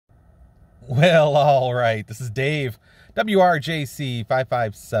Well, all right. This is Dave, WRJC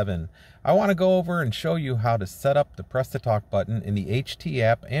 557. I want to go over and show you how to set up the press to talk button in the HT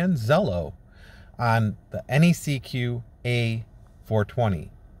app and Zello on the Anysecu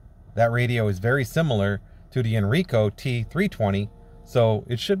A420. That radio is very similar to the Enrico T320, so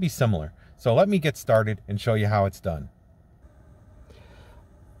it should be similar. So let me get started and show you how it's done.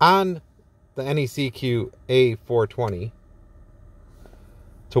 On the Anysecu A420,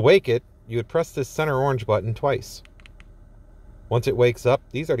 to wake it, you would press this center orange button twice. Once it wakes up,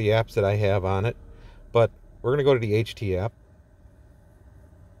 these are the apps that I have on it, but we're going to go to the HT app.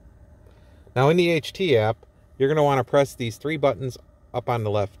 Now in the HT app, you're going to want to press these three buttons up on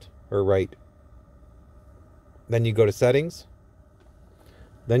the left or right. Then you go to settings.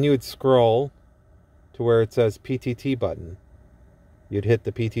 Then you would scroll to where it says PTT button. You'd hit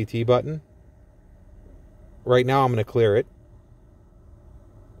the PTT button. Right now I'm going to clear it.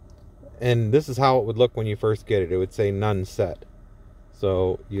 And this is how it would look when you first get it. It would say none set.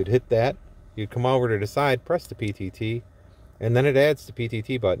 So you'd hit that. You'd come over to the side, press the PTT, and then it adds the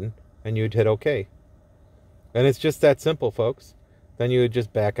PTT button, and you'd hit OK. And it's just that simple, folks. Then you would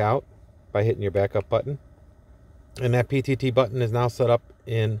just back out by hitting your backup button. And that PTT button is now set up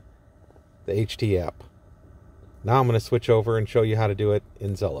in the HT app. Now I'm going to switch over and show you how to do it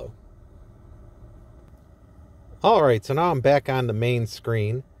in Zello. Alright, so now I'm back on the main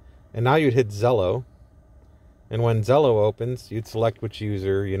screen. And now you'd hit Zello, and when Zello opens, you'd select which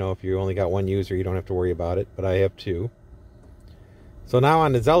user. You know, if you only got one user, you don't have to worry about it, but I have two. So now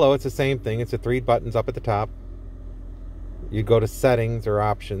on the Zello, it's the same thing. It's the three buttons up at the top. You go to settings, or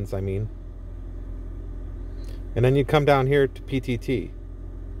options, I mean. And then you come down here to PTT.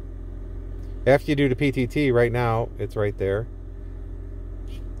 After you do the PTT, right now, it's right there.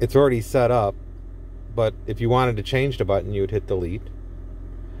 It's already set up, but if you wanted to change the button, you would hit delete.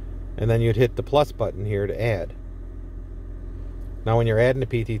 And then you'd hit the plus button here to add. Now when you're adding the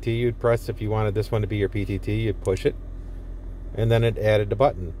PTT, you'd press, if you wanted this one to be your PTT, you'd push it. And then it added the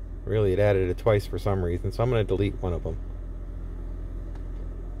button. Really, it added it twice for some reason, so I'm going to delete one of them.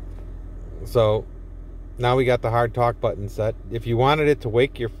 So now we got the hard talk button set. If you wanted it to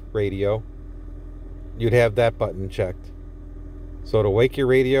wake your radio, you'd have that button checked. So to wake your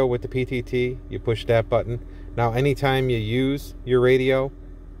radio with the PTT, you push that button. Now anytime you use your radio,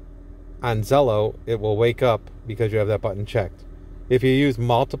 on Zello, it will wake up because you have that button checked. If you use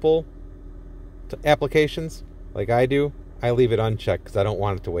multiple applications, like I do, I leave it unchecked because I don't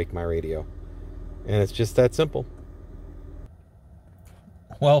want it to wake my radio. And it's just that simple.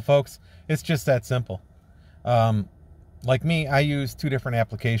 Well, folks, it's just that simple. Like me, I use two different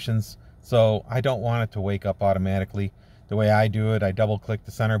applications, so I don't want it to wake up automatically. The way I do it, I double-click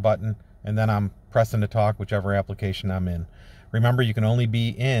the center button, and then I'm pressing to talk whichever application I'm in. Remember, you can only be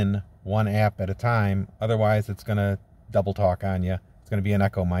in one app at a time, otherwise it's going to double talk on you. It's going to be an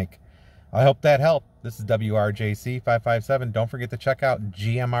echo mic. I hope that helped. This is WRJC 557. Don't forget to check out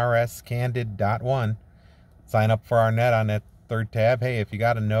gmrscandid.one. Sign up for our net on that third tab. Hey, if you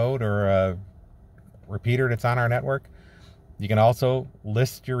got a node or a repeater that's on our network, you can also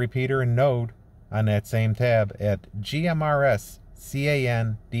list your repeater and node on that same tab at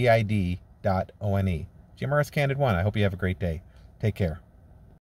gmrscandid.one. GMRS Candid 1. I hope you have a great day. Take care.